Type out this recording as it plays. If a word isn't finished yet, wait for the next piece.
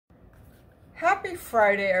Happy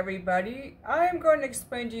Friday, everybody. I am going to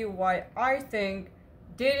explain to you why I think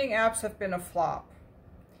dating apps have been a flop.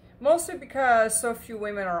 Mostly because so few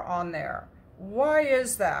women are on there. Why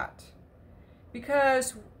is that?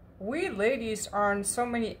 Because we ladies are on so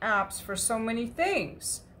many apps for so many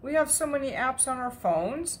things. We have so many apps on our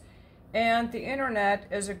phones, and the internet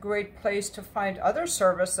is a great place to find other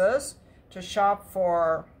services, to shop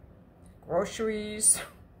for groceries,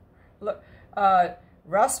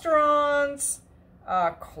 restaurants,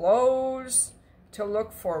 clothes, to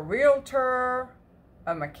look for a realtor,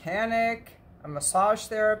 a mechanic, a massage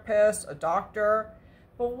therapist, a doctor.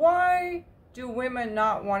 But why do women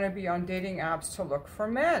not want to be on dating apps to look for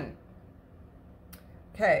men?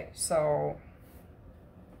 Okay, so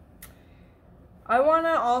I want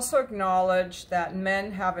to also acknowledge that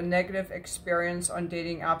men have a negative experience on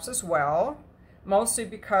dating apps as well, mostly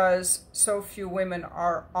because so few women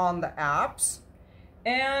are on the apps.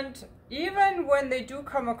 And even when they do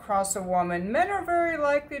come across a woman, men are very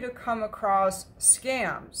likely to come across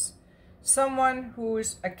scams. Someone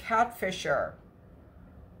who's a catfisher,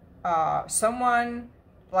 someone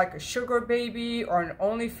like a sugar baby or an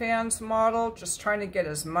OnlyFans model just trying to get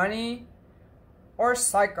his money, or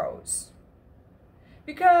psychos.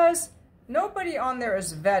 Because nobody on there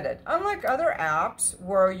is vetted. Unlike other apps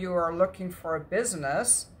where you are looking for a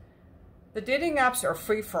business, the dating apps are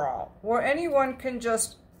free-for-all, where anyone can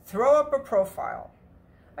just throw up a profile.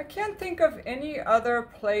 I can't think of any other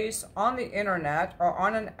place on the internet or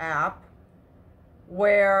on an app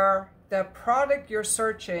where the product you're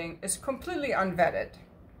searching is completely unvetted.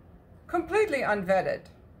 Completely unvetted.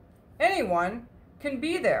 Anyone can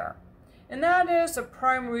be there. And that is a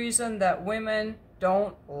prime reason that women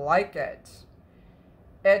don't like it.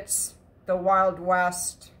 It's the Wild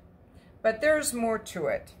West. But there's more to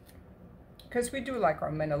it. Because we do like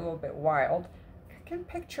our men a little bit wild. I can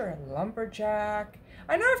picture a lumberjack.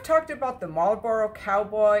 I know I've talked about the Marlboro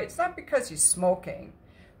cowboy. It's not because he's smoking.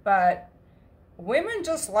 But women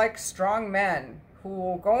just like strong men who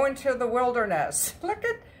will go into the wilderness. Look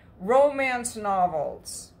at romance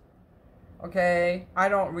novels. Okay, I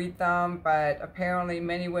don't read them, but apparently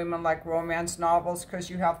many women like romance novels because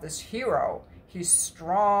you have this hero. He's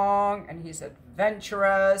strong, and he's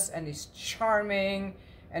adventurous, and he's charming,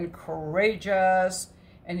 and courageous,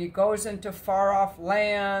 and he goes into far-off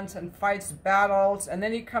lands and fights battles, and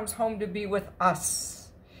then he comes home to be with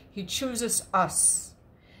us. He chooses us.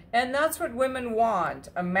 And that's what women want,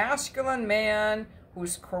 a masculine man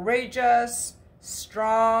who's courageous,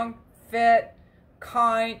 strong, fit,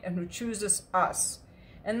 kind, and who chooses us.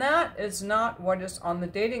 And that is not what is on the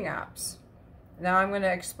dating apps. Now I'm going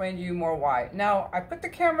to explain to you more why. Now, I put the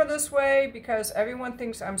camera this way because everyone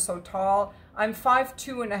thinks I'm so tall. I'm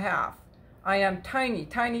 5'2½". I am tiny,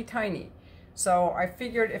 tiny, tiny. So I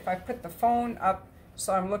figured if I put the phone up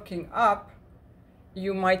so I'm looking up,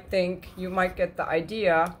 you might get the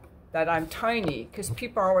idea that I'm tiny, because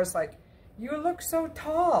people are always like, you look so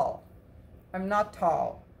tall. I'm not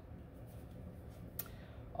tall.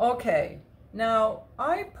 Okay, now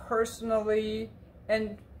I personally,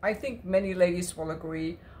 and I think many ladies will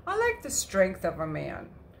agree, I like the strength of a man.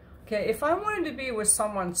 Okay, if I wanted to be with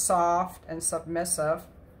someone soft and submissive,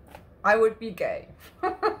 I would be gay.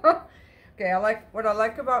 Okay, what I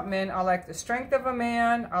like about men. I like the strength of a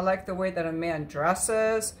man. I like the way that a man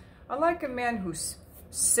dresses. I like a man who's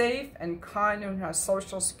safe and kind and has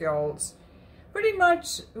social skills. Pretty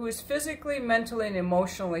much who is physically, mentally, and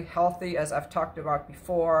emotionally healthy, as I've talked about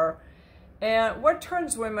before. And what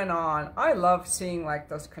turns women on? I love seeing like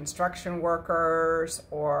those construction workers,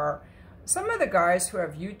 or some of the guys who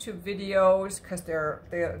have YouTube videos, because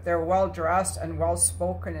they're well dressed and well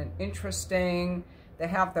spoken and interesting. They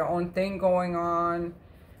have their own thing going on.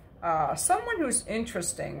 Someone who's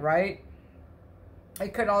interesting, right?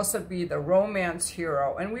 It could also be the romance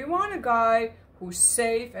hero. And we want a guy who's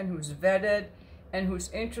safe and who's vetted and who's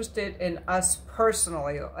interested in us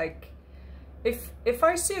personally. Like, if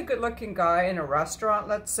I see a good-looking guy in a restaurant,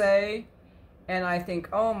 let's say, and I think,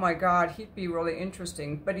 oh my God, he'd be really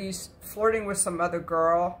interesting, but he's flirting with some other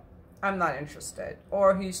girl, I'm not interested.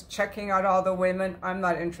 Or he's checking out all the women, I'm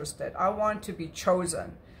not interested. I want to be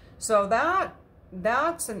chosen. So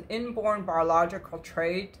that's an inborn biological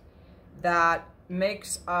trait that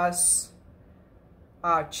makes us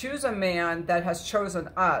choose a man that has chosen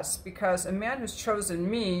us, because a man who's chosen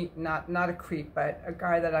me, not a creep, but a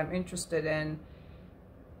guy that I'm interested in,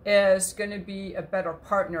 is going to be a better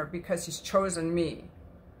partner because he's chosen me.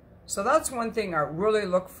 So that's one thing I really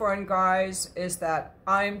look for in guys, is that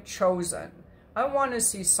I'm chosen. I want to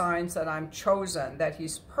see signs that I'm chosen, that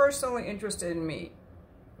he's personally interested in me.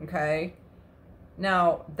 Okay?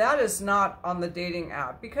 Now, that is not on the dating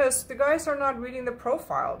app because the guys are not reading the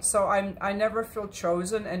profile. So I never feel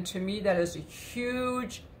chosen. And to me, that is a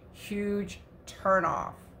huge, huge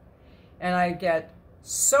turnoff. And I get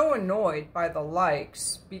so annoyed by the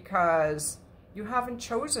likes because you haven't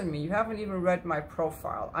chosen me. You haven't even read my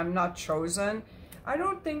profile. I'm not chosen. I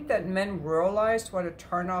don't think that men realize what a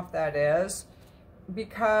turnoff that is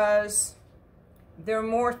because there are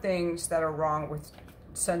more things that are wrong with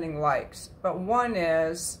sending likes. But one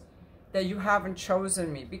is that you haven't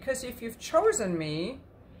chosen me, because if you've chosen me,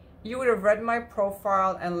 you would have read my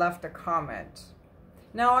profile and left a comment.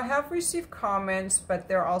 Now, I have received comments, but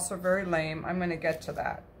they're also very lame. I'm going to get to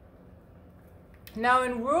that. Now,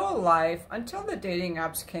 in real life, until the dating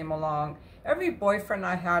apps came along, every boyfriend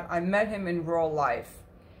I had, I met him in real life.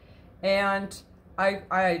 And I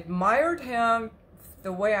admired him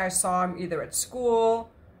the way I saw him either at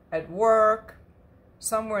school, at work,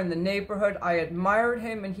 somewhere in the neighborhood. I admired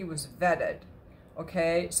him and he was vetted.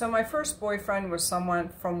 Okay, so my first boyfriend was someone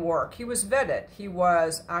from work. He was vetted. He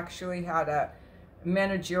was actually had a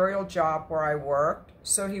managerial job where I worked.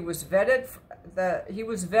 So he was vetted. He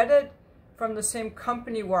was vetted from the same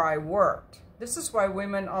company where I worked. This is why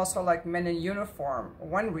women also like men in uniform.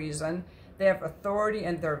 One reason, they have authority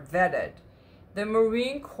and they're vetted. The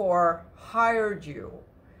Marine Corps hired you.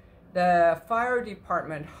 The fire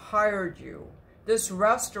department hired you. This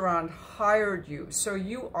restaurant hired you. So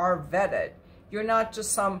you are vetted. You're not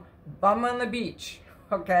just some bum on the beach,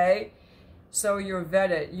 okay? So you're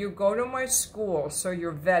vetted. You go to my school, so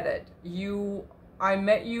you're vetted. I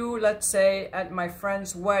met you, let's say, at my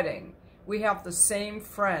friend's wedding. We have the same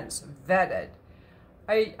friends, vetted.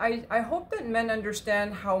 I hope that men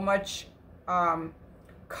understand how much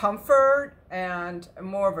comfort and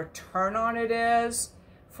more of a turn on it is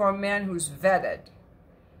for a man who's vetted.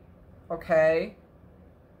 Okay?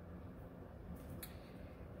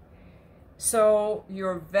 So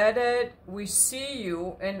you're vetted. We see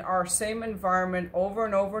you in our same environment over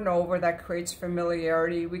and over and over. That creates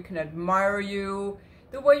familiarity. We can admire you.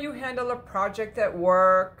 The way you handle a project at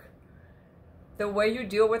work. The way you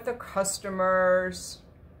deal with the customers.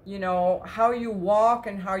 You know, how you walk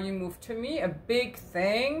and how you move. To me, a big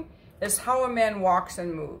thing is how a man walks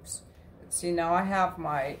and moves. Let's see, now I have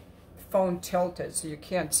my phone tilted so you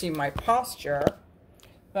can't see my posture.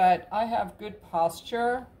 But I have good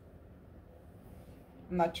posture.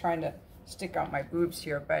 I'm not trying to stick out my boobs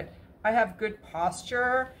here, but I have good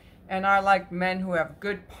posture, and I like men who have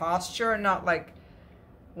good posture, not like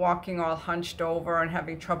walking all hunched over and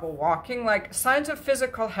having trouble walking, like signs of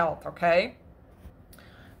physical health, okay?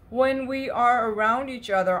 When we are around each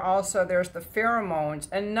other also, there's the pheromones,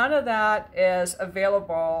 and none of that is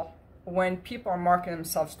available when people are marking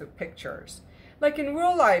themselves through pictures. Like in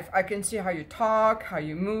real life, I can see how you talk, how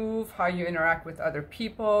you move, how you interact with other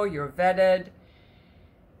people, you're vetted.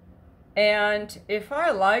 And if I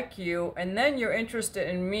like you and then you're interested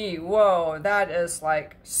in me, whoa, that is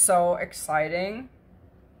like so exciting.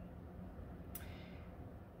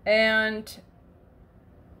 And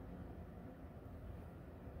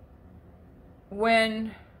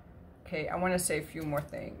okay, I want to say a few more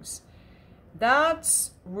things.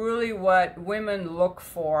 That's really what women look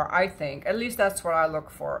for, I think. At least that's what I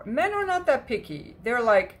look for. Men are not that picky. They're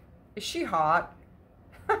like, is she hot?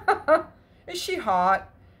 Is she hot?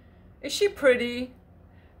 Is she pretty?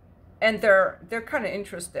 And they're kind of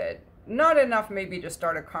interested. Not enough maybe to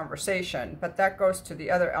start a conversation, but that goes to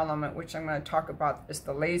the other element, which I'm going to talk about, is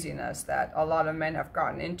the laziness that a lot of men have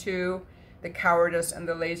gotten into, the cowardice and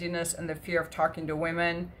the laziness and the fear of talking to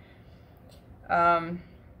women.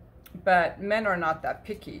 But men are not that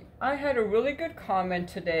picky. I had a really good comment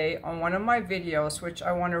today on one of my videos, which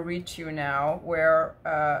I want to read to you now, where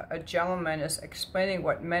a gentleman is explaining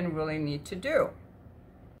what men really need to do.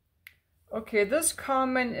 Okay, this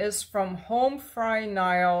comment is from Home Fry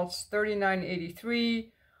Niles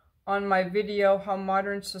 3983 on my video, How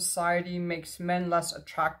Modern Society Makes Men Less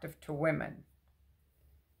Attractive to Women.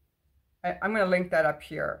 I'm going to link that up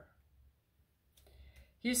here.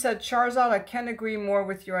 He said, Charzad, I can't agree more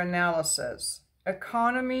with your analysis.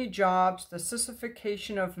 Economy, jobs, the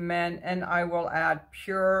sissification of men, and I will add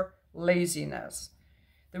pure laziness.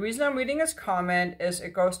 The reason I'm reading his comment is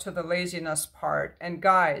it goes to the laziness part. And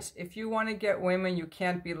guys, if you want to get women, you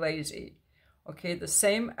can't be lazy. Okay, the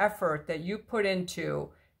same effort that you put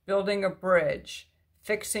into building a bridge,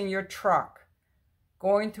 fixing your truck,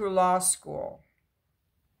 going through law school,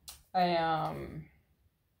 doing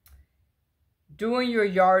your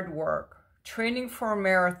yard work, training for a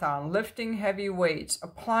marathon, lifting heavy weights,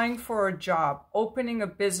 applying for a job, opening a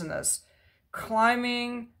business,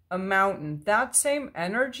 climbing a mountain, that same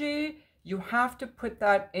energy You have to put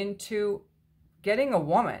that into getting a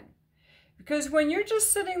woman. Because when you're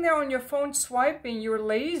just sitting there on your phone swiping, you're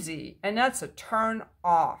lazy, and that's a turn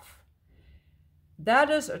off. That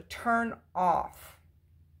is a turn off.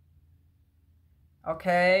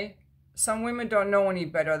 Okay? Some women don't know any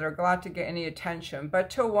better. They're glad to get any attention. But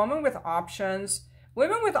to a woman with options,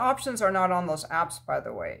 women with options are not on those apps, by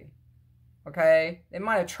the way. Okay? They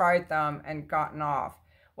might have tried them and gotten off.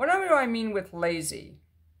 What do I mean with lazy?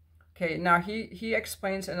 Okay, now he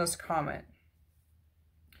explains in his comment.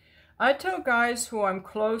 I tell guys who I'm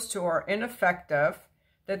close to are ineffective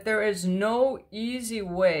that there is no easy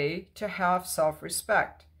way to have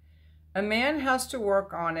self-respect. A man has to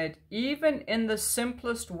work on it even in the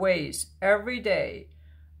simplest ways every day.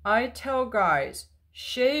 I tell guys,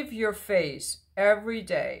 shave your face every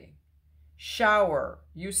day. Shower,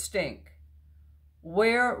 you stink.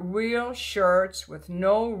 Wear real shirts with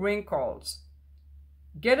no wrinkles.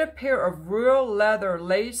 Get a pair of real leather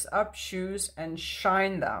lace-up shoes and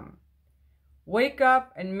shine them. Wake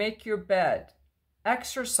up and make your bed.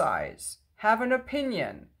 Exercise. Have an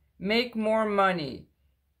opinion. Make more money.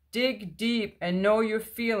 Dig deep and know your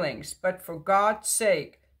feelings, but for God's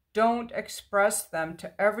sake, don't express them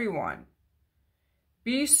to everyone.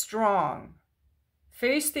 Be strong.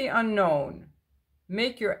 Face the unknown.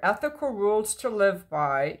 Make your ethical rules to live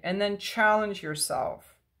by, and then challenge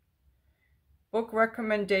yourself. Book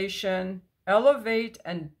recommendation, Elevate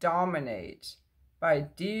and Dominate by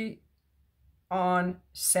Deion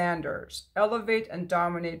Sanders. Elevate and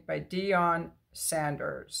Dominate by Deion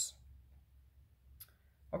Sanders.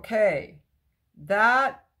 Okay,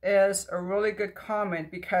 that is a really good comment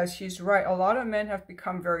because he's right. A lot of men have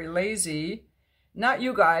become very lazy. Not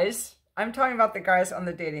you guys. I'm talking about the guys on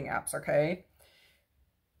the dating apps, okay?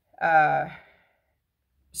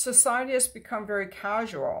 Society has become very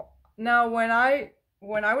casual. Now, when I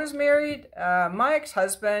was married, my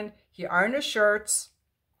ex-husband, he ironed his shirts.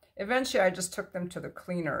 Eventually, I just took them to the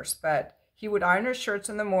cleaners, but he would iron his shirts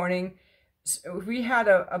in the morning. We had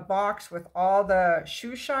a box with all the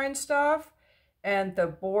shoe shine stuff and the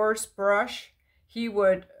Boar's brush. He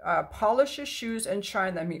would polish his shoes and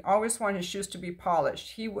shine them. He always wanted his shoes to be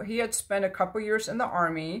polished. He had spent a couple years in the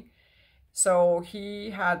Army, so he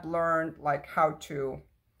had learned like how to.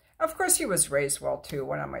 Of course, he was raised well too.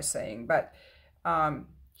 What am I saying? But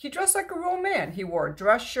he dressed like a real man. He wore a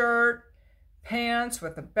dress shirt, pants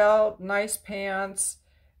with a belt, nice pants.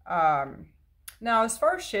 Now, as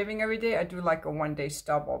far as shaving every day, I do like a one-day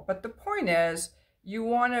stubble. But the point is, you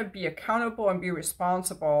want to be accountable and be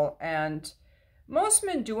responsible. And most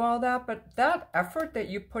men do all that, but that effort that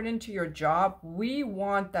you put into your job, we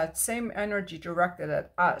want that same energy directed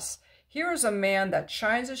at us. Here is a man that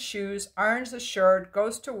shines his shoes, irons his shirt,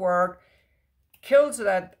 goes to work, kills it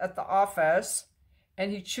at the office,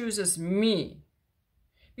 and he chooses me.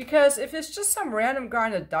 Because if it's just some random guy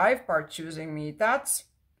in a dive bar choosing me,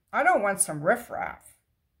 I don't want some riffraff.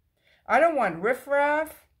 I don't want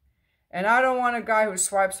riffraff, and I don't want a guy who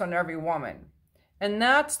swipes on every woman. And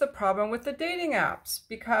that's the problem with the dating apps,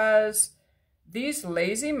 because these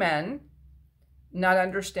lazy men, not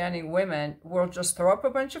understanding women, will just throw up a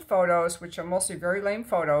bunch of photos, which are mostly very lame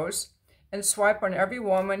photos, and swipe on every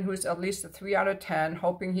woman who's at least a 3 out of 10,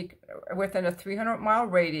 hoping he, within a 300-mile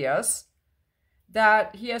radius,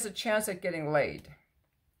 that he has a chance at getting laid.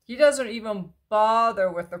 He doesn't even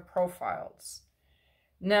bother with the profiles.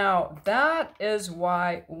 Now, that is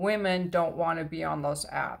why women don't want to be on those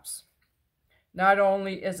apps. Not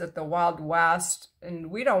only is it the Wild West, and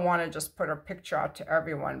we don't want to just put our picture out to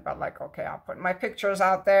everyone, but like, okay, I'll put my pictures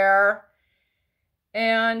out there.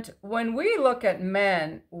 And when we look at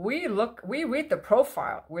men, we read the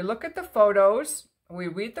profile. We look at the photos, we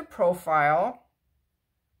read the profile.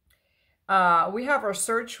 We have our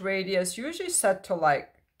search radius usually set to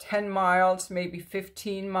like 10 miles, maybe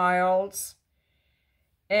 15 miles.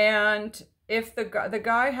 And if the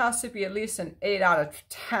guy has to be at least an 8 out of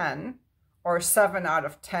 10, or 7 out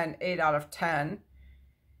of 10, 8 out of 10,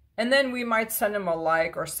 and then we might send him a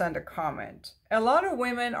like or send a comment. A lot of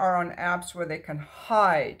women are on apps where they can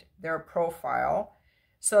hide their profile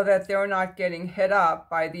so that they're not getting hit up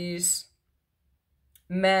by these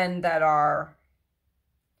men that are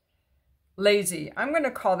lazy. I'm going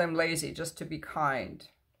to call them lazy just to be kind.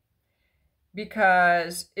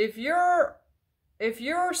 Because if you're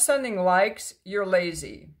sending likes, you're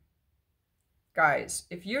lazy. Guys,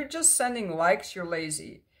 if you're just sending likes, you're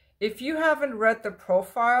lazy. If you haven't read the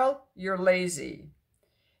profile, you're lazy.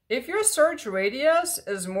 If your search radius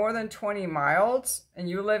is more than 20 miles and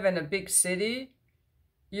you live in a big city,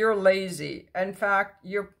 you're lazy. In fact,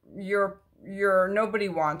 you're nobody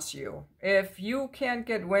wants you. If you can't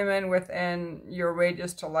get women within your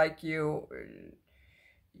radius to like you,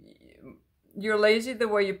 you're lazy the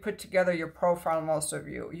way you put together your profile, most of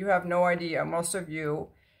you. You have no idea, most of you.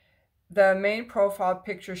 The main profile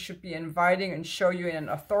picture should be inviting and show you in an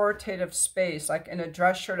authoritative space, like in a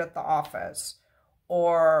dress shirt at the office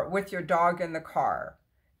or with your dog in the car.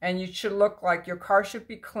 And you should look like your car should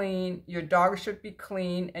be clean, your dog should be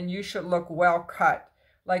clean, and you should look well cut.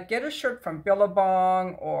 Like get a shirt from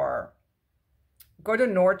Billabong or go to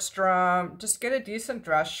Nordstrom. Just get a decent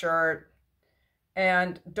dress shirt.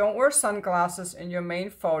 And don't wear sunglasses in your main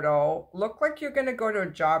photo. Look like you're going to go to a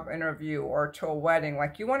job interview or to a wedding.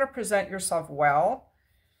 Like you want to present yourself well.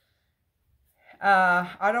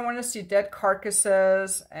 I don't want to see dead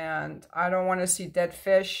carcasses, and I don't want to see dead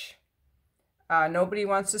fish. Nobody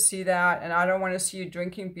wants to see that. And I don't want to see you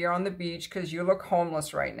drinking beer on the beach because you look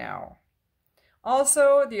homeless right now.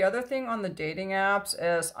 Also, the other thing on the dating apps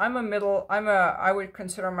is I would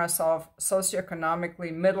consider myself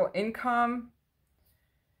socioeconomically middle income.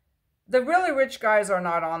 The really rich guys are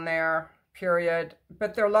not on there, period.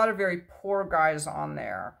 But there are a lot of very poor guys on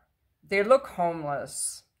there. They look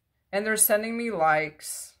homeless. And they're sending me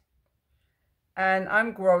likes. And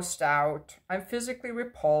I'm grossed out. I'm physically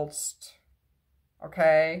repulsed.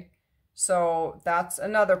 Okay? So that's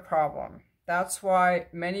another problem. That's why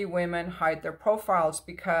many women hide their profiles,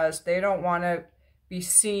 because they don't want to be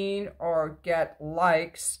seen or get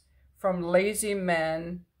likes from lazy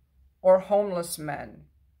men or homeless men.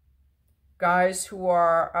 Guys who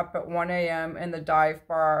are up at 1 a.m. in the dive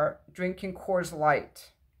bar drinking Coors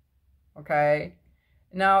Light. Okay?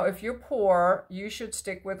 Now, if you're poor, you should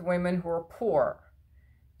stick with women who are poor.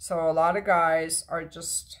 So a lot of guys are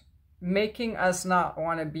just making us not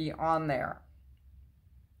want to be on there.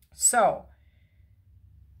 So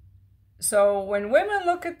when women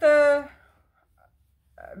look at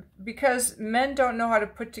because men don't know how to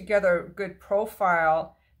put together a good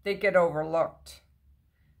profile, they get overlooked.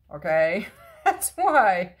 Okay? That's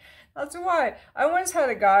why. I once had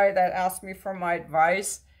a guy that asked me for my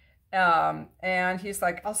advice, and he's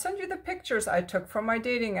like, I'll send you the pictures I took from my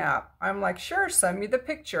dating app. I'm like, sure, send me the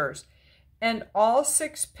pictures. And all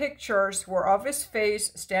 6 pictures were of his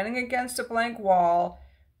face standing against a blank wall.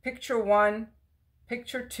 Picture 1,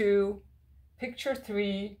 picture 2, picture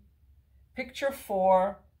 3, picture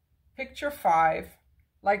 4, picture 5,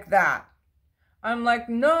 like that. I'm like,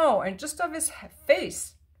 no, and just of his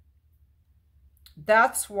face.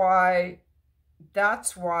 That's why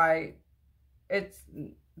that's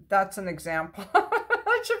an example.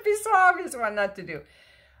 That should be so obvious what not to do.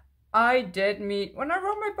 I did meet, when I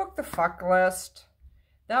wrote my book, The Fuck List,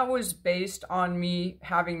 that was based on me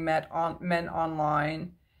having met men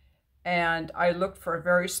online. And I looked for a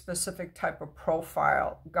very specific type of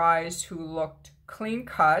profile. Guys who looked clean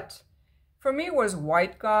cut. For me, it was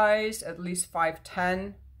white guys, at least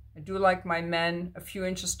 5'10". I do like my men a few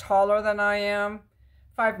inches taller than I am.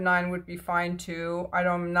 5'9" would be fine too.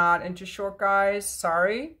 I'm not into short guys,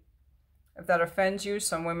 sorry. If that offends you,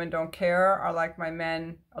 some women don't care. I like my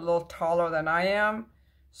men a little taller than I am,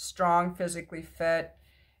 strong, physically fit,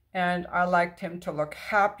 and I liked him to look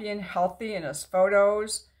happy and healthy in his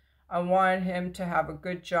photos. I wanted him to have a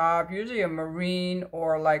good job, usually a Marine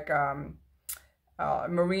or like a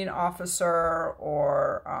Marine officer,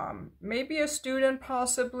 or maybe a student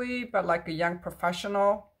possibly, but like a young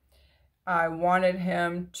professional. I wanted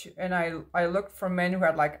him to, and I looked for men who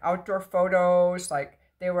had like outdoor photos, like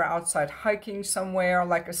they were outside hiking somewhere,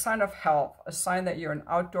 like a sign of health, a sign that you're an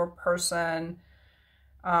outdoor person.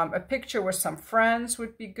 A picture with some friends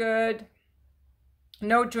would be good.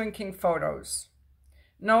 No drinking photos.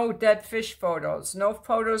 No dead fish photos. No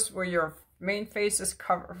photos where your main face is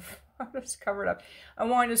covered up. I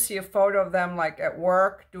wanted to see a photo of them like at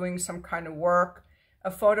work, doing some kind of work. A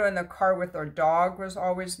photo in the car with their dog was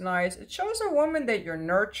always nice. It shows a woman that you're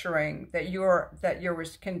nurturing, that you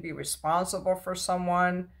can be responsible for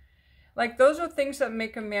someone. Like those are things that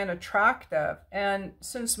make a man attractive. And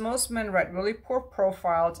since most men write really poor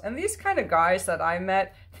profiles, and these kind of guys that I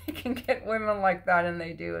met, they can get women like that, and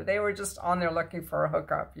they do. They were just on there looking for a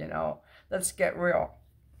hookup, you know. Let's get real.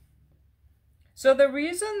 So the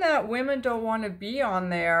reason that women don't want to be on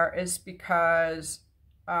there is because,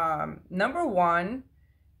 number one,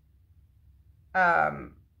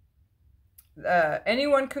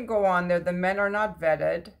 anyone can go on there. The men are not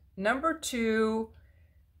vetted. Number two,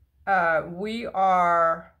 we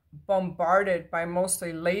are bombarded by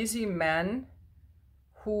mostly lazy men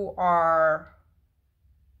who are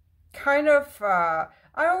kind of, I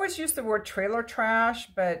always use the word trailer trash,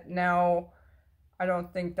 but now I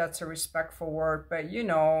don't think that's a respectful word, but you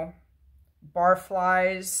know,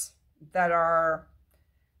 barflies that are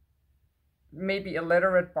maybe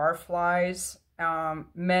illiterate barflies,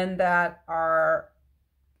 men that are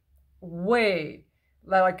way,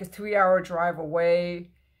 like a 3-hour drive away,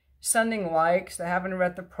 sending likes. They haven't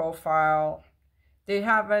read the profile. They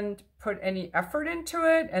haven't put any effort into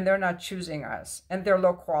it, and they're not choosing us, and they're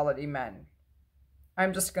low quality men.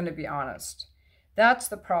 I'm just going to be honest. That's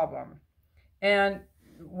the problem. And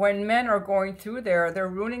when men are going through there, they're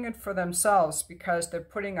ruining it for themselves because they're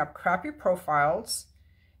putting up crappy profiles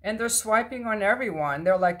and they're swiping on everyone.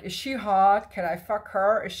 They're like, is she hot? Can I fuck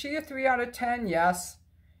her? Is she a 3 out of 10? Yes.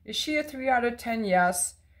 Is she a 3 out of 10?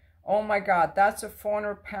 Yes. Oh my God, that's a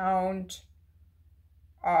 400-pound,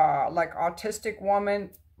 like autistic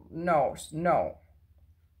woman. No.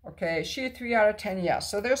 Okay, is she a 3 out of 10? Yes.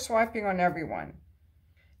 So they're swiping on everyone.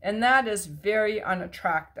 And that is very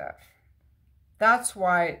unattractive. That's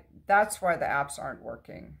why the apps aren't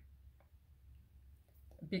working.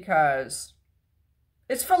 Because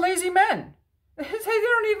it's for lazy men. They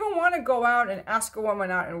don't even want to go out and ask a woman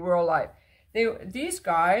out in real life. These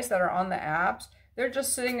guys that are on the apps, they're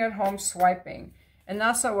just sitting at home swiping. And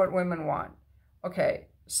that's not what women want. Okay,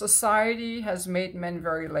 society has made men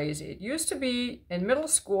very lazy. It used to be in middle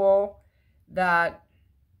school that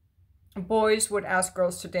boys would ask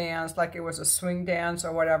girls to dance like it was a swing dance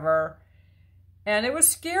or whatever. And it was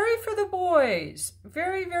scary for the boys.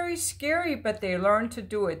 Very, very scary, but they learned to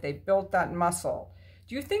do it. They built that muscle.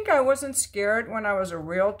 Do you think I wasn't scared when I was a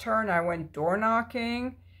realtor and I went door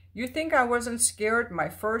knocking? You think I wasn't scared my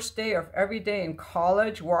first day of every day in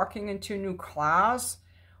college, walking into a new class?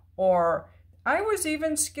 Or I was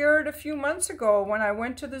even scared a few months ago when I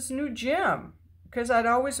went to this new gym because I'd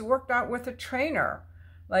always worked out with a trainer.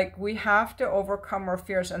 Like, we have to overcome our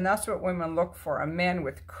fears, and that's what women look for, a man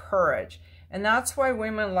with courage. And that's why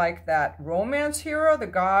women like that romance hero, the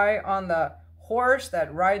guy on the horse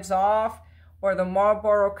that rides off, or the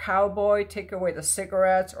Marlboro cowboy, take away the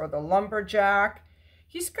cigarettes, or the lumberjack.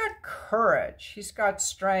 He's got courage, he's got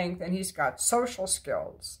strength, and he's got social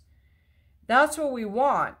skills. That's what we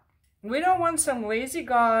want. We don't want some lazy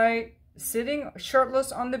guy sitting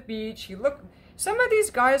shirtless on the beach. Some of these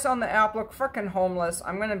guys on the app look fucking homeless.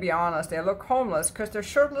 I'm going to be honest. They look homeless because they're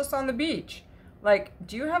shirtless on the beach. Like,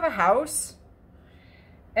 do you have a house?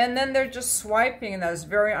 And then they're just swiping, and that is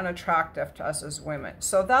very unattractive to us as women.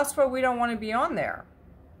 So that's why we don't want to be on there.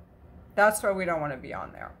 That's why we don't want to be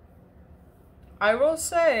on there. I will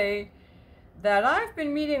say that I've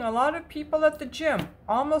been meeting a lot of people at the gym.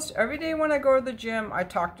 Almost every day when I go to the gym, I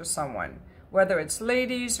talk to someone. Whether it's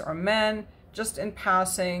ladies or men, just in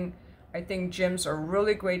passing. I think gyms are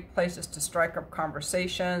really great places to strike up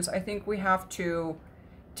conversations. I think we have to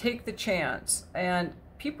take the chance. And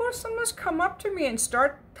people sometimes come up to me and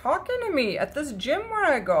start talking to me at this gym where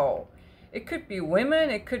I go. It could be women,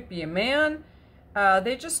 it could be a man.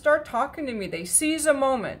 They just start talking to me. They seize a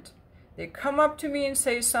moment. They come up to me and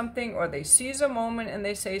say something, or they seize a moment and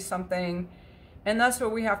they say something. And that's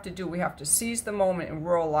what we have to do. We have to seize the moment in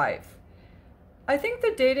real life. I think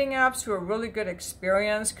the dating apps were a really good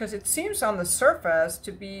experience because it seems on the surface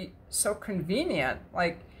to be so convenient.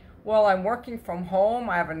 Like, well, I'm working from home,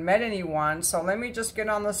 I haven't met anyone, so let me just get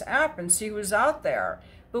on this app and see who's out there.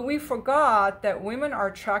 But we forgot that women are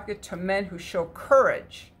attracted to men who show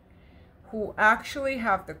courage, who actually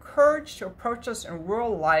have the courage to approach us in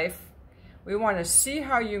real life. We want to see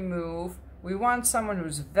how you move. We want someone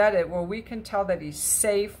who's vetted, where we can tell that he's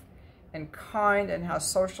safe and kind and has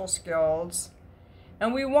social skills.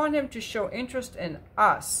 And we want him to show interest in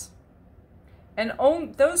us. And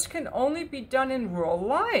those can only be done in real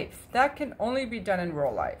life. That can only be done in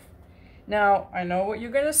real life. Now, I know what you're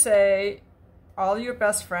going to say. All your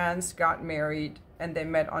best friends got married and they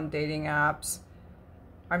met on dating apps.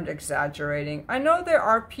 I'm exaggerating. I know there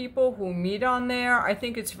are people who meet on there. I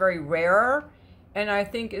think it's very rare. And I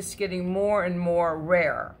think it's getting more and more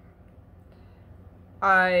rare.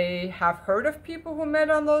 I have heard of people who met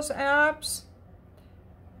on those apps.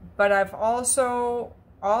 But I've also,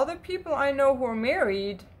 all the people I know who are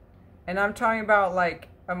married, and I'm talking about like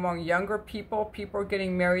among younger people, people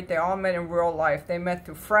getting married, they all met in real life. They met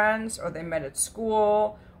through friends, or they met at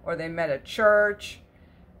school, or they met at church.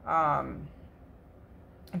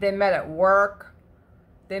 They met at work.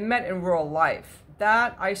 They met in real life.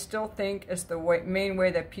 That I still think is the main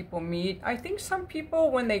way that people meet. I think some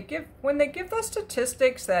people, when they give those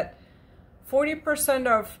statistics that 40%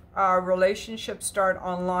 of relationships start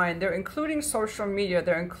online, they're including social media,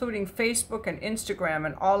 they're including Facebook and Instagram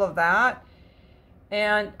and all of that.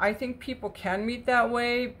 And I think people can meet that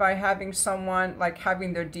way by having someone, like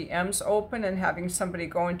having their DMs open and having somebody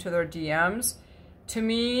go into their DMs. To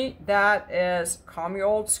me, that is, call me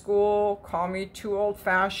old school, call me too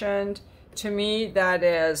old-fashioned. To me, that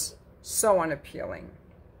is so unappealing.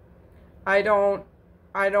 I don't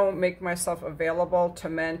make myself available to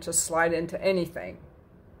men to slide into anything,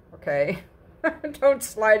 okay? Don't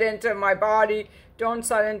slide into my body. Don't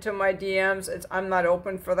slide into my DMs. I'm not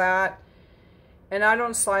open for that. And I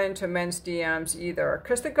don't slide into men's DMs either.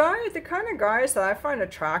 Because the kind of guys that I find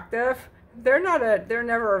attractive, they're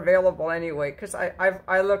never available anyway. Because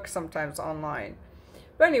I look sometimes online.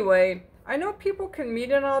 But anyway, I know people can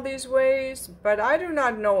meet in all these ways, but I do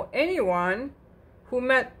not know anyone who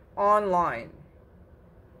met online.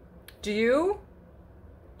 Do you?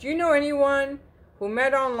 Do you know anyone who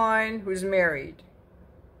met online who's married?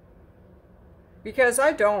 Because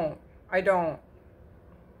I don't.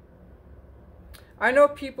 I know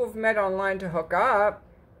people who've met online to hook up.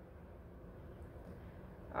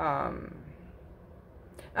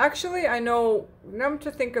 Actually, I know, now to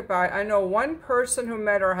think about it, I know one person who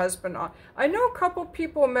met her husband on, I know a couple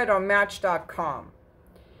people who met on Match.com.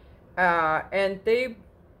 And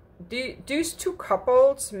these two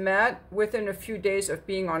couples met within a few days of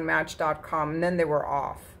being on Match.com, and then they were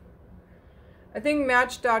off. I think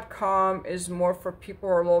Match.com is more for people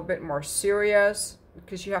who are a little bit more serious,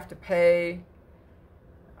 because you have to pay.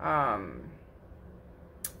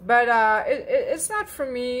 But it's not for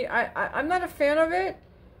me. I'm not a fan of it.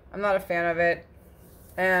 I'm not a fan of it.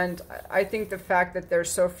 And I think the fact that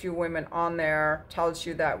there's so few women on there tells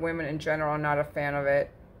you that women in general are not a fan of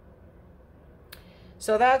it.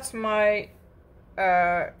 So that's my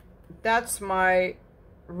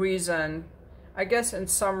reason. I guess in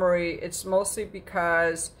summary, it's mostly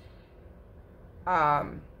because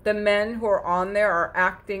the men who are on there are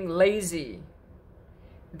acting lazy.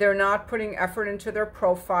 They're not putting effort into their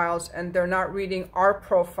profiles, and they're not reading our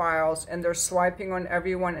profiles, and they're swiping on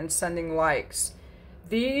everyone and sending likes.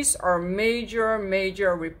 These are major,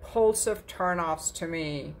 major repulsive turnoffs to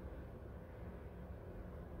me.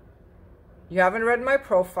 You haven't read my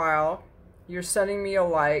profile. You're sending me a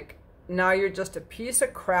like. Now you're just a piece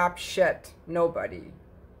of crap shit. Nobody.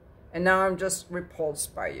 And now I'm just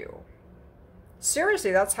repulsed by you.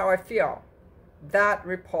 Seriously, that's how I feel. That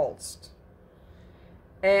repulsed.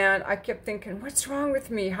 And I kept thinking, what's wrong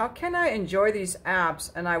with me? How can I enjoy these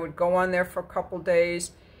apps? And I would go on there for a couple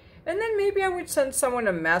days. And then maybe I would send someone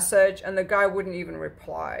a message and the guy wouldn't even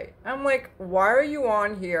reply. I'm like, why are you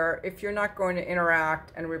on here if you're not going to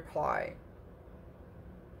interact and reply?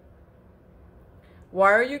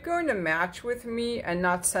 Why are you going to match with me and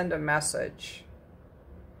not send a message?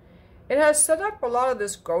 It has set up a lot of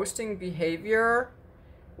this ghosting behavior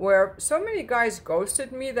where so many guys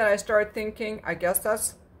ghosted me that I started thinking, I guess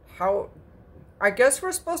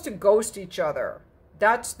we're supposed to ghost each other.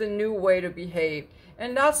 That's the new way to behave.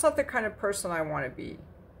 And that's not the kind of person I want to be.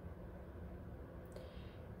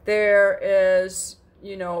 There is,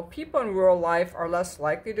 people in real life are less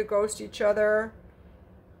likely to ghost each other.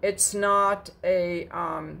 It's not a,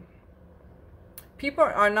 people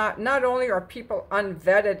are not only are people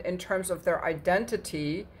unvetted in terms of their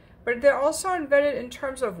identity, but they're also unvetted in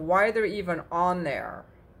terms of why they're even on there.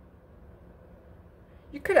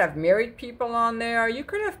 You could have married people on there. You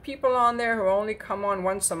could have people on there who only come on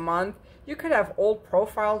once a month. You could have old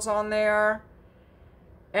profiles on there.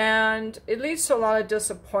 And it leads to a lot of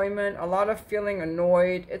disappointment, a lot of feeling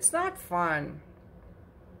annoyed. It's not fun.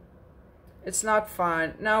 It's not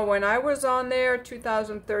fun. Now, when I was on there,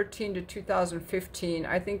 2013 to 2015,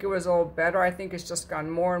 I think it was a little better. I think it's just gone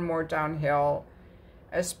more and more downhill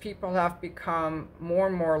as people have become more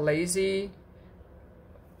and more lazy.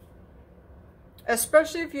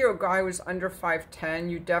 Especially if you're a guy who's under 5'10",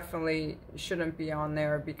 you definitely shouldn't be on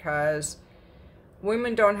there because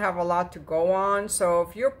women don't have a lot to go on. So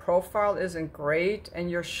if your profile isn't great and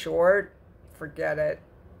you're short, forget it.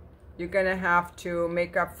 You're going to have to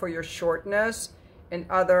make up for your shortness in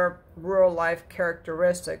other real life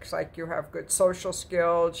characteristics, like you have good social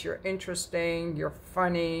skills, you're interesting, you're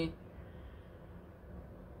funny.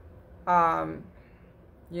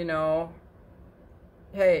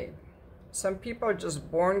 Hey, some people are just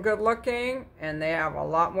born good looking and they have a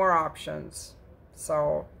lot more options.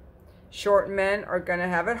 So short men are going to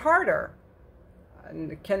have it harder.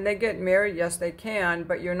 And can they get married? Yes, they can,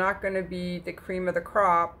 but you're not going to be the cream of the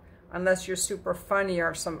crop unless you're super funny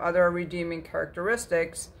or some other redeeming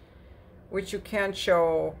characteristics, which you can't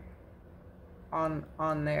show on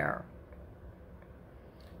there.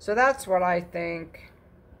 So that's what I think.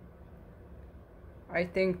 I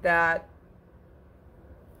think that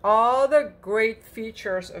all the great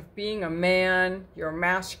features of being a man, your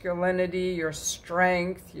masculinity, your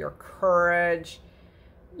strength, your courage,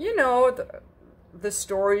 the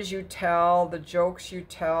stories you tell, the jokes you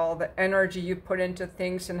tell, the energy you put into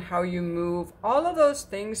things and how you move, all of those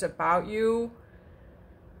things about you,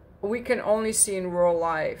 we can only see in real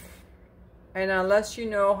life. And unless you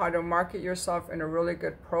know how to market yourself in a really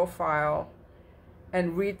good profile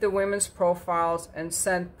and read the women's profiles and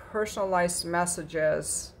send personalized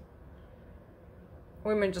messages,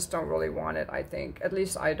 women just don't really want it, I think. At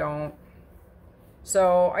least I don't.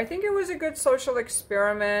 So I think it was a good social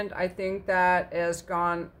experiment. I think that has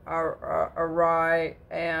gone awry,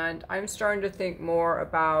 and I'm starting to think more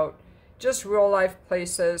about just real life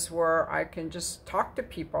places where I can just talk to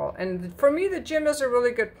people. And for me, the gym is a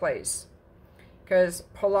really good place, because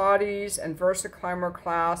Pilates and VersaClimber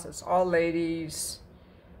class, it's all ladies.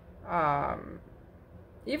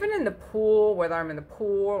 Even in the pool, whether I'm in the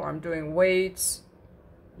pool or I'm doing weights,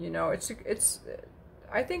 you know,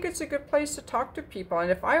 I think it's a good place to talk to people.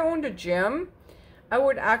 And if I owned a gym, I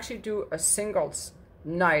would actually do a singles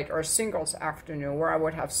night or singles afternoon where I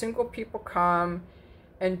would have single people come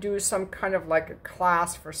and do some kind of like a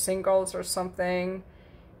class for singles or something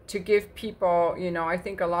to give people, you know, I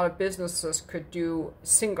think a lot of businesses could do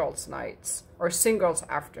singles nights or singles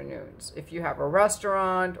afternoons. If you have a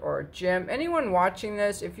restaurant or a gym, anyone watching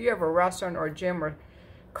this, if you have a restaurant or a gym or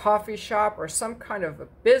coffee shop or some kind of a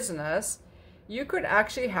business, you could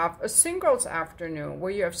actually have a singles afternoon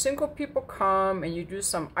where you have single people come and you do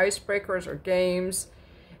some icebreakers or games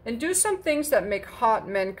and do some things that make hot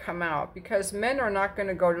men come out, because men are not going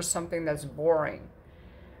to go to something that's boring.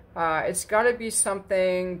 It's got to be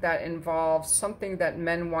something that involves something that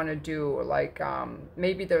men want to do, like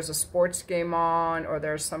maybe there's a sports game on, or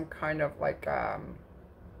there's some kind of like, I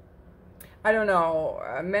don't know,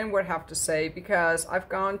 men would have to say, because I've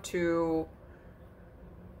gone to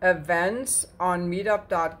events on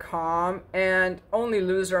meetup.com and only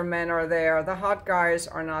loser men are there. The hot guys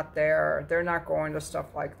are not there. They're not going to stuff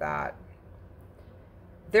like that.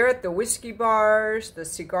 They're at the whiskey bars, the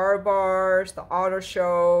cigar bars, the auto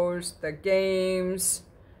shows, the games.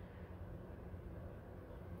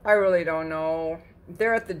 I really don't know.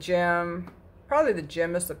 They're at the gym. Probably the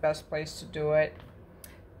gym is the best place to do it.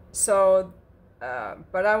 So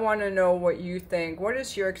but I want to know what you think. What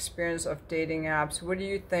is your experience of dating apps? What do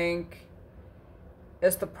you think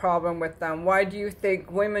is the problem with them? Why do you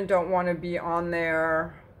think women don't want to be on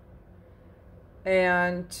there?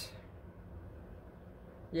 And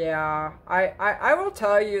yeah, I will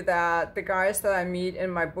tell you that the guys that I meet in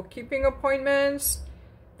my bookkeeping appointments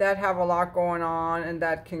that have a lot going on and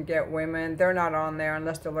that can get women, they're not on there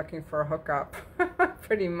unless they're looking for a hookup,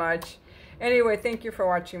 pretty much. Anyway, thank you for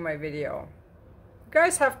watching my video. You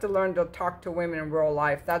guys have to learn to talk to women in real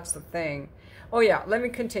life. That's the thing. Oh yeah, let me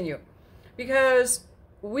continue. Because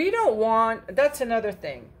we don't want, that's another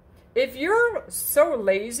thing. If you're so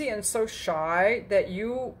lazy and so shy that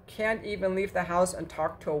you can't even leave the house and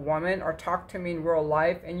talk to a woman or talk to me in real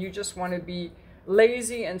life, and you just want to be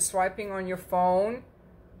lazy and swiping on your phone,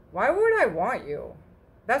 why would I want you?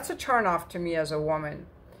 That's a turn off to me as a woman.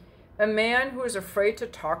 A man who is afraid to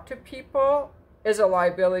talk to people is a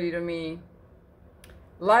liability to me.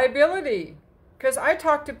 Liability. Because I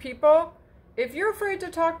talk to people. If you're afraid to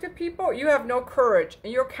talk to people, you have no courage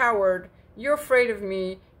and you're a coward. You're afraid of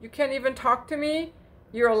me. You can't even talk to me.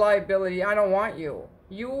 You're a liability. I don't want you.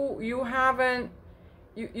 You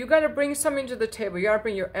got to bring something to the table. You got to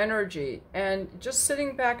bring your energy. And just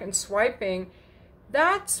sitting back and swiping,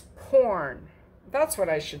 that's porn. That's what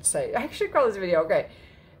I should say. I should call this video, okay.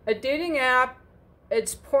 A dating app,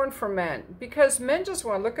 it's porn for men. Because men just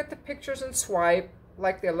want to look at the pictures and swipe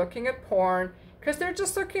like they're looking at porn. Because they're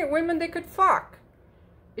just looking at women they could fuck.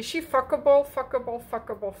 Is she fuckable? Fuckable,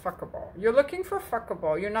 fuckable, fuckable. You're looking for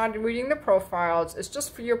fuckable. You're not reading the profiles. It's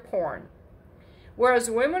just for your porn. Whereas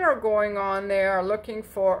women are going on there looking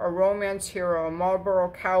for a romance hero, a Marlboro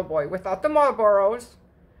cowboy, without the Marlboros,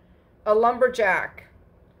 a lumberjack,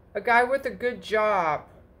 a guy with a good job.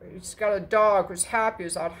 He's got a dog who's happy,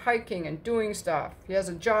 who's out hiking and doing stuff. He has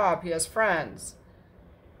a job. He has friends.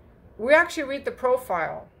 We actually read the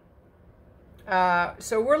profile.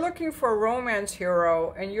 So we're looking for a romance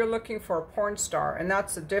hero, and you're looking for a porn star, and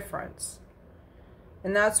that's the difference.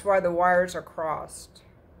 And that's why the wires are crossed.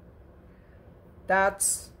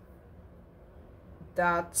 That's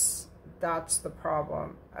the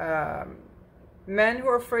problem. Men who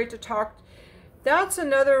are afraid to talk. That's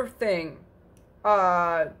another thing.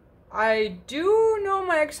 I do know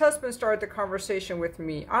my ex-husband started the conversation with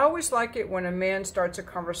me. I always like it when a man starts a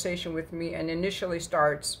conversation with me and initially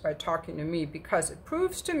starts by talking to me, because it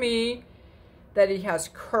proves to me that he has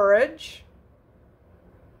courage,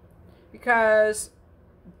 because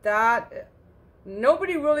that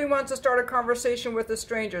Nobody really wants to start a conversation with a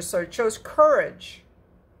stranger, so it shows courage.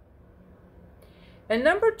 And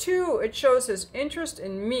number 2, it shows his interest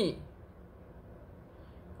in me.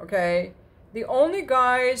 Okay? The only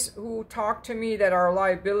guys who talk to me that are a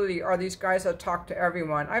liability are these guys that talk to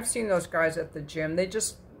everyone. I've seen those guys at the gym. They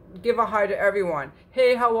just give a hi to everyone.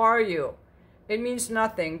 Hey, how are you? It means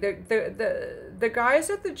nothing. The guys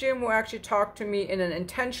at the gym will actually talk to me in an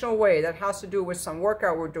intentional way that has to do with some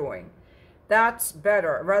workout we're doing. That's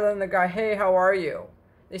better, rather than the guy, hey, how are you?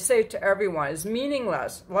 They say it to everyone. It's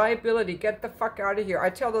meaningless. Liability. Get the fuck out of here. I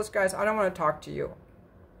tell those guys, I don't want to talk to you.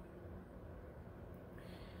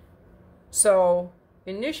 So,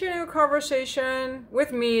 initiating a conversation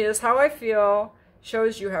with me is how I feel.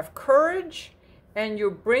 Shows you have courage, and you're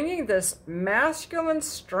bringing this masculine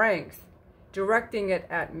strength, directing it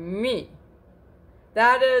at me.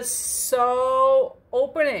 That is so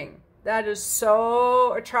opening. That is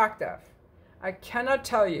so attractive. I cannot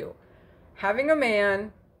tell you. Having a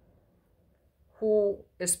man who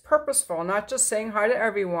is purposeful, not just saying hi to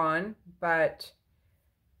everyone, but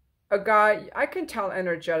a guy, I can tell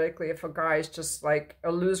energetically if a guy is just like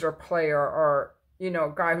a loser player or, you know,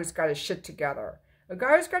 a guy who's got his shit together. A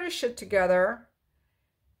guy who's got his shit together,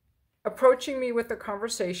 approaching me with a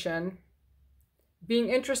conversation, being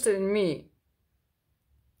interested in me.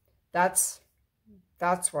 That's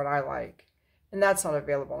what I like. And that's not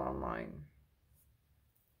available online.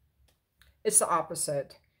 It's the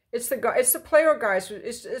opposite. It's the guy. It's the player guys.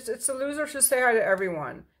 It's the losers who say hi to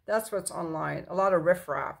everyone. That's what's online. A lot of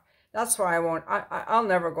riffraff. That's why I won't. I'll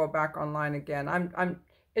never go back online again.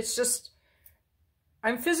 It's just.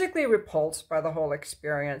 I'm physically repulsed by the whole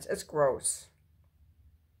experience. It's gross.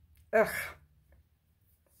 Ugh.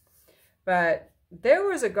 But there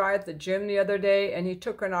was a guy at the gym the other day, and he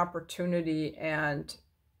took an opportunity, and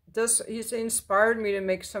he's inspired me to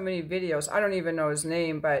make so many videos. I don't even know his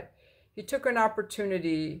name, but he took an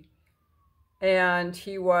opportunity, and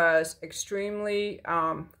he was extremely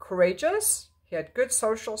courageous. He had good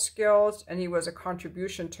social skills, and he was a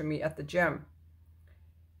contribution to me at the gym.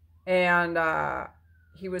 And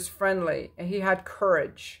he was friendly, and he had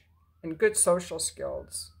courage and good social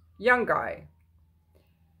skills. Young guy.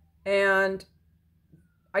 And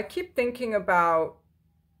I keep thinking about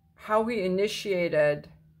how he initiated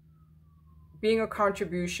being a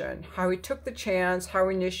contribution, how he took the chance, how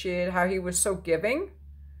he initiated, how he was so giving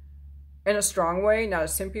in a strong way, not a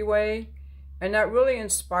simpy way. And that really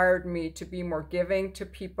inspired me to be more giving to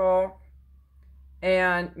people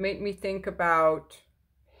and made me think about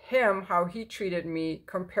him, how he treated me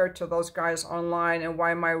compared to those guys online, and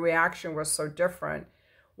why my reaction was so different.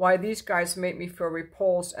 Why these guys made me feel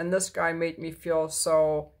repulsed and this guy made me feel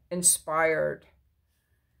so inspired.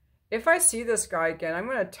 If I see this guy again, I'm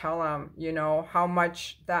going to tell him, you know, how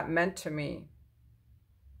much that meant to me.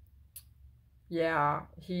 Yeah,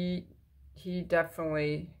 he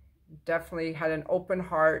definitely had an open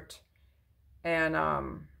heart. And,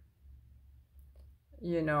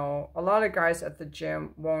 you know, a lot of guys at the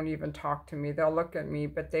gym won't even talk to me. They'll look at me,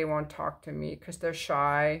 but they won't talk to me because they're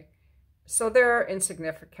shy. So they're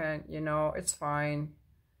insignificant, you know, it's fine.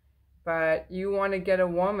 But you want to get a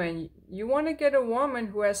woman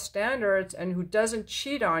who has standards and who doesn't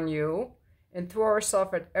cheat on you and throw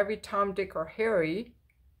herself at every Tom, Dick, or Harry.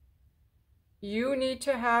 You need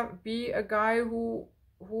to be a guy who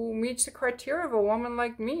meets the criteria of a woman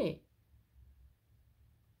like me.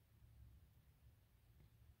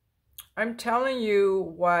 I'm telling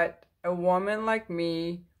you what a woman like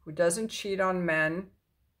me, who doesn't cheat on men,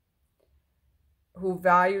 who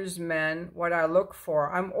values men, what I look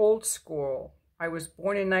for. I'm old school. I was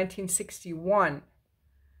born in 1961.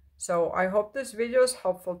 So I hope this video is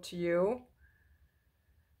helpful to you.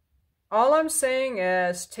 All I'm saying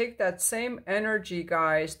is take that same energy,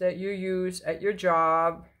 guys, that you use at your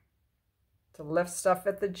job to lift stuff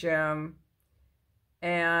at the gym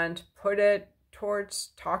and put it towards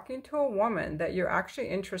talking to a woman that you're actually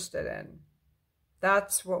interested in.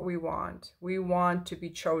 That's what we want. We want to be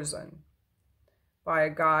chosen by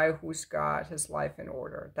a guy who's got his life in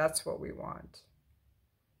order. That's what we want.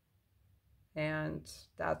 And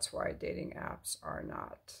that's why dating apps are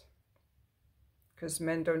not. Because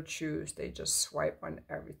men don't choose, they just swipe on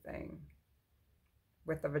everything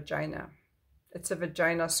with a vagina. It's a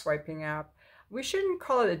vagina swiping app. We shouldn't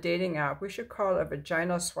call it a dating app. We should call it a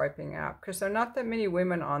vagina swiping app, because there are not that many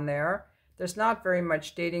women on there. There's not very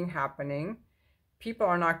much dating happening. People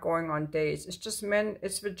are not going on dates. It's just men.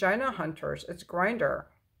 It's vagina hunters. It's Grindr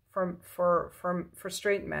for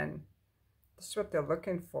straight men. This is what they're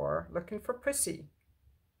looking for pussy.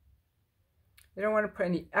 They don't want to put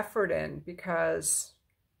any effort in, because, you know,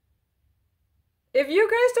 a lot of guys at the gym won't even talk to me. They'll look at me, but they won't talk to me. If you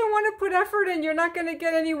guys don't want to put effort in, you're not going to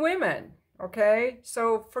get any women, okay?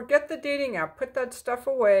 So forget the dating app. Put that stuff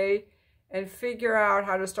away and figure out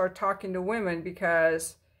how to start talking to women,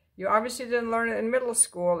 because you obviously didn't learn it in middle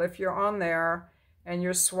school if you're on there and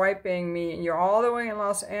you're swiping me and you're all the way in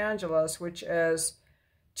Los Angeles, which is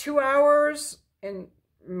 2 hours in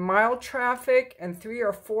mild traffic and 3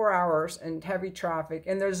 or 4 hours in heavy traffic,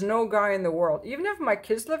 and there's no guy in the world. Even if my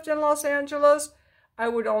kids lived in Los Angeles, I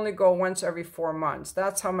would only go once every 4 months.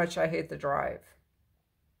 That's how much I hate the drive.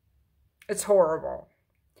 It's horrible.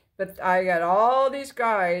 But I got all these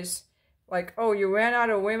guys like, oh, you ran out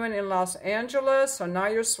of women in Los Angeles, so now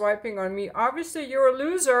you're swiping on me. Obviously, you're a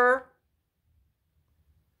loser.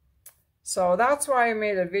 So that's why I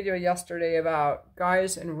made a video yesterday about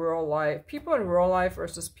guys in real life, people in real life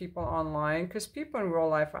versus people online, because people in real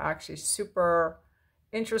life are actually super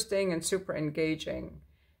interesting and super engaging.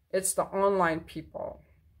 It's the online people,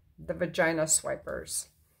 the vagina swipers.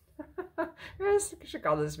 I should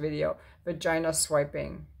call this video vagina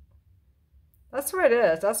swiping. That's what it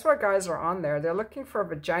is. That's why guys are on there. They're looking for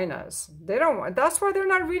vaginas. They don't want, that's why they're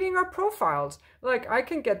not reading our profiles. Like, I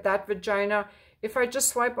can get that vagina. If I just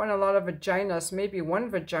swipe on a lot of vaginas, maybe one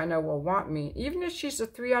vagina will want me. Even if she's a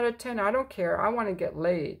 3 out of 10, I don't care. I want to get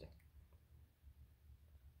laid.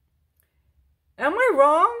 Am I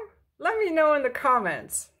wrong? Let me know in the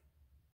comments.